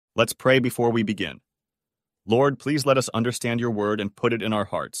Let's pray before we begin. Lord, please let us understand your word and put it in our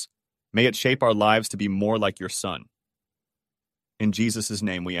hearts. May it shape our lives to be more like your Son. In Jesus'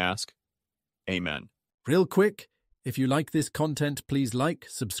 name we ask. Amen. Real quick, if you like this content, please like,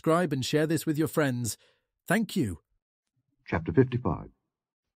 subscribe, and share this with your friends. Thank you. Chapter 55.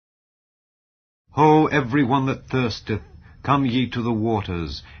 Ho, every one that thirsteth, come ye to the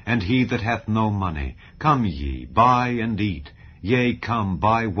waters, and he that hath no money, come ye, buy and eat. Yea, come,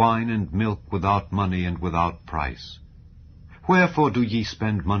 buy wine and milk without money and without price. Wherefore do ye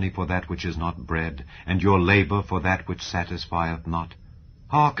spend money for that which is not bread, and your labour for that which satisfieth not?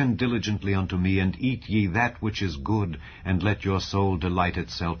 Hearken diligently unto me, and eat ye that which is good, and let your soul delight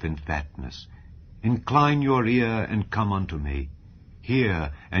itself in fatness. Incline your ear, and come unto me.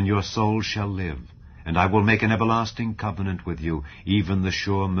 Hear, and your soul shall live, and I will make an everlasting covenant with you, even the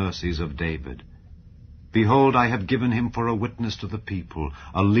sure mercies of David. Behold, I have given him for a witness to the people,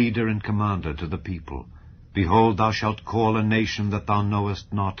 a leader and commander to the people. Behold, thou shalt call a nation that thou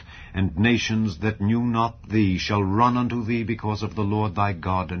knowest not, and nations that knew not thee shall run unto thee because of the Lord thy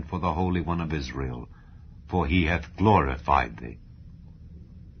God and for the Holy One of Israel, for he hath glorified thee.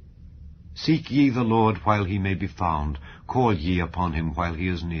 Seek ye the Lord while he may be found, call ye upon him while he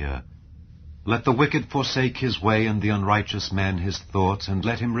is near. Let the wicked forsake his way, and the unrighteous man his thoughts, and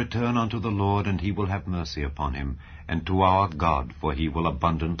let him return unto the Lord, and he will have mercy upon him, and to our God, for he will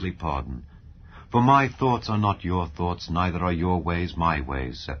abundantly pardon. For my thoughts are not your thoughts, neither are your ways my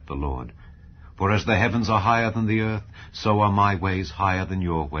ways, saith the Lord. For as the heavens are higher than the earth, so are my ways higher than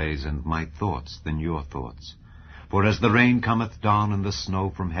your ways, and my thoughts than your thoughts. For as the rain cometh down and the snow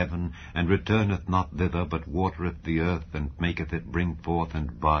from heaven, and returneth not thither, but watereth the earth, and maketh it bring forth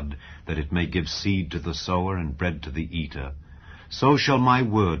and bud, that it may give seed to the sower and bread to the eater, so shall my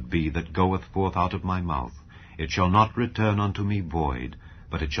word be that goeth forth out of my mouth. It shall not return unto me void,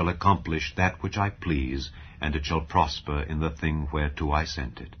 but it shall accomplish that which I please, and it shall prosper in the thing whereto I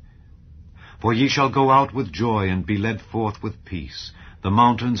sent it. For ye shall go out with joy, and be led forth with peace. The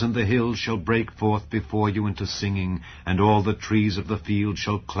mountains and the hills shall break forth before you into singing, and all the trees of the field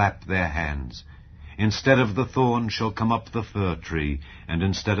shall clap their hands. Instead of the thorn shall come up the fir tree, and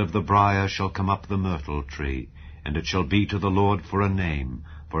instead of the brier shall come up the myrtle tree. And it shall be to the Lord for a name,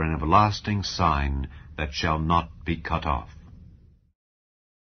 for an everlasting sign that shall not be cut off.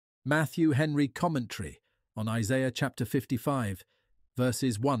 Matthew Henry Commentary on Isaiah chapter 55,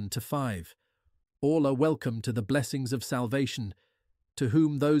 verses 1 to 5. All are welcome to the blessings of salvation, to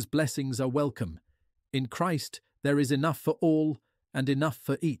whom those blessings are welcome. In Christ there is enough for all, and enough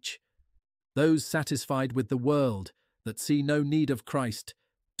for each. Those satisfied with the world, that see no need of Christ,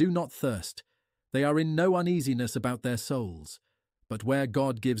 do not thirst. They are in no uneasiness about their souls. But where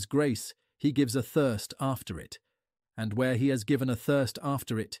God gives grace, he gives a thirst after it. And where he has given a thirst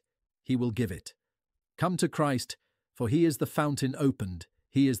after it, he will give it. Come to Christ, for he is the fountain opened,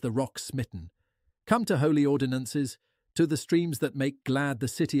 he is the rock smitten. Come to holy ordinances, to the streams that make glad the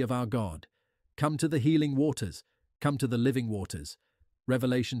city of our God. Come to the healing waters, come to the living waters.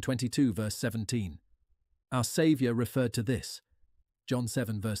 Revelation 22, verse 17. Our Saviour referred to this. John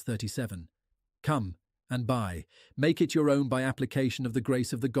 7, verse 37. Come and buy, make it your own by application of the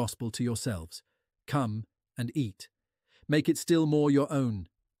grace of the gospel to yourselves. Come and eat. Make it still more your own,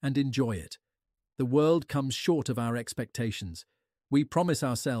 and enjoy it. The world comes short of our expectations. We promise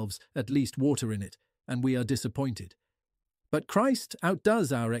ourselves at least water in it, and we are disappointed. But Christ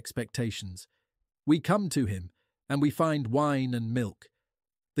outdoes our expectations. We come to him, and we find wine and milk.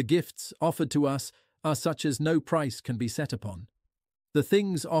 The gifts offered to us are such as no price can be set upon. The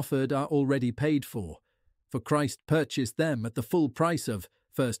things offered are already paid for Christ purchased them at the full price of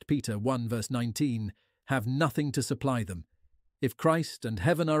 1 Peter 1 verse 19, have nothing to supply them. If Christ and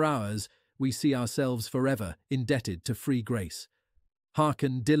heaven are ours, we see ourselves forever indebted to free grace.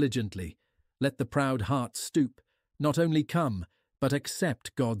 Hearken diligently, let the proud heart stoop, not only come, but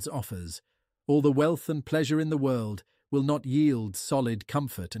accept God's offers. All the wealth and pleasure in the world will not yield solid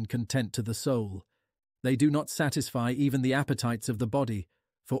comfort and content to the soul. They do not satisfy even the appetites of the body,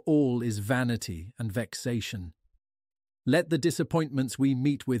 for all is vanity and vexation. Let the disappointments we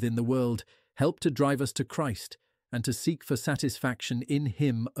meet with in the world help to drive us to Christ and to seek for satisfaction in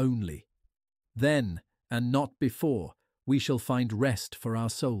him only. Then, and not before, we shall find rest for our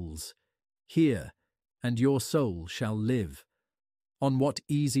souls. Here, and your soul shall live. On what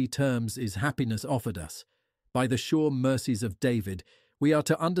easy terms is happiness offered us? By the sure mercies of David, we are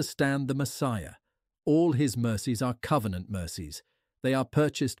to understand the Messiah. All his mercies are covenant mercies. They are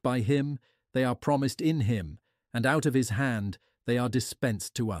purchased by him, they are promised in him, and out of his hand they are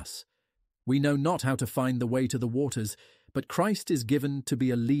dispensed to us. We know not how to find the way to the waters, but Christ is given to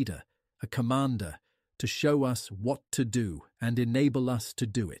be a leader, a commander, to show us what to do and enable us to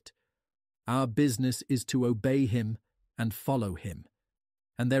do it. Our business is to obey him and follow him,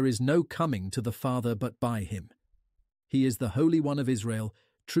 and there is no coming to the Father but by him. He is the Holy One of Israel,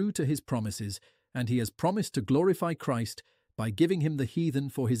 true to his promises, and he has promised to glorify Christ by giving him the heathen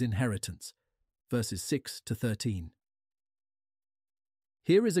for his inheritance. Verses 6 to 13.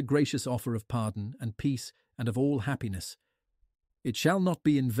 Here is a gracious offer of pardon and peace and of all happiness. It shall not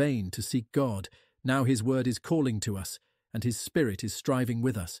be in vain to seek God, now his word is calling to us, and his Spirit is striving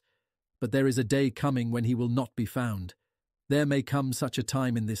with us. But there is a day coming when he will not be found. There may come such a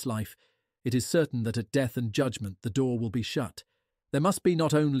time in this life. It is certain that at death and judgment the door will be shut. There must be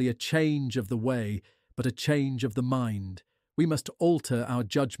not only a change of the way, but a change of the mind. We must alter our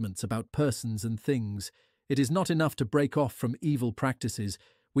judgments about persons and things. It is not enough to break off from evil practices.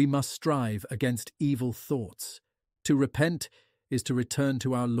 We must strive against evil thoughts. To repent is to return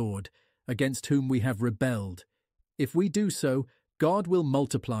to our Lord, against whom we have rebelled. If we do so, God will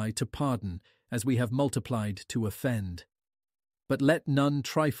multiply to pardon, as we have multiplied to offend. But let none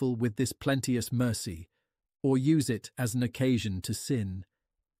trifle with this plenteous mercy, or use it as an occasion to sin.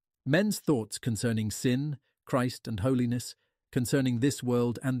 Men's thoughts concerning sin, Christ and holiness, concerning this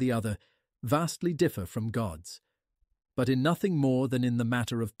world and the other, vastly differ from God's, but in nothing more than in the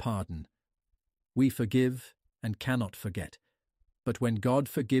matter of pardon. We forgive and cannot forget, but when God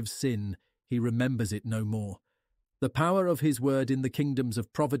forgives sin, he remembers it no more. The power of his word in the kingdoms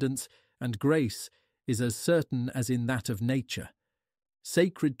of providence and grace is as certain as in that of nature.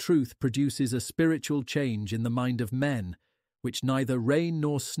 Sacred truth produces a spiritual change in the mind of men, which neither rain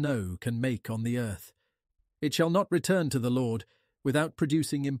nor snow can make on the earth. It shall not return to the Lord without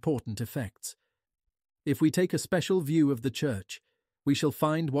producing important effects. If we take a special view of the church, we shall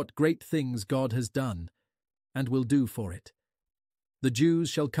find what great things God has done, and will do for it. The Jews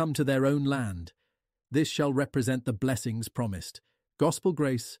shall come to their own land. This shall represent the blessings promised. Gospel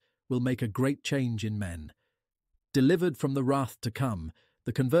grace will make a great change in men. Delivered from the wrath to come,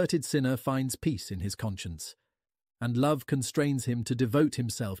 the converted sinner finds peace in his conscience, and love constrains him to devote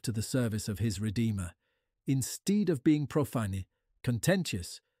himself to the service of his Redeemer. Instead of being profane,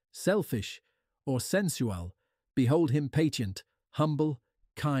 contentious, selfish, or sensual, behold him patient, humble,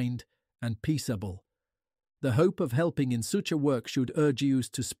 kind, and peaceable. The hope of helping in such a work should urge you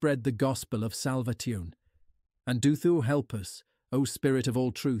to spread the gospel of salvation. And do thou help us, O Spirit of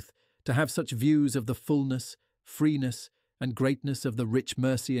all truth, to have such views of the fullness, freeness, and greatness of the rich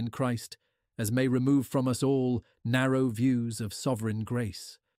mercy in Christ, as may remove from us all narrow views of sovereign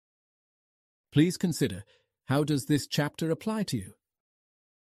grace. Please consider, how does this chapter apply to you?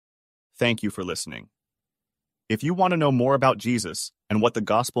 Thank you for listening. If you want to know more about Jesus and what the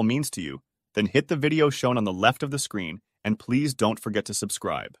gospel means to you, then hit the video shown on the left of the screen, and please don't forget to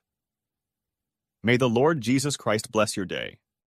subscribe. May the Lord Jesus Christ bless your day.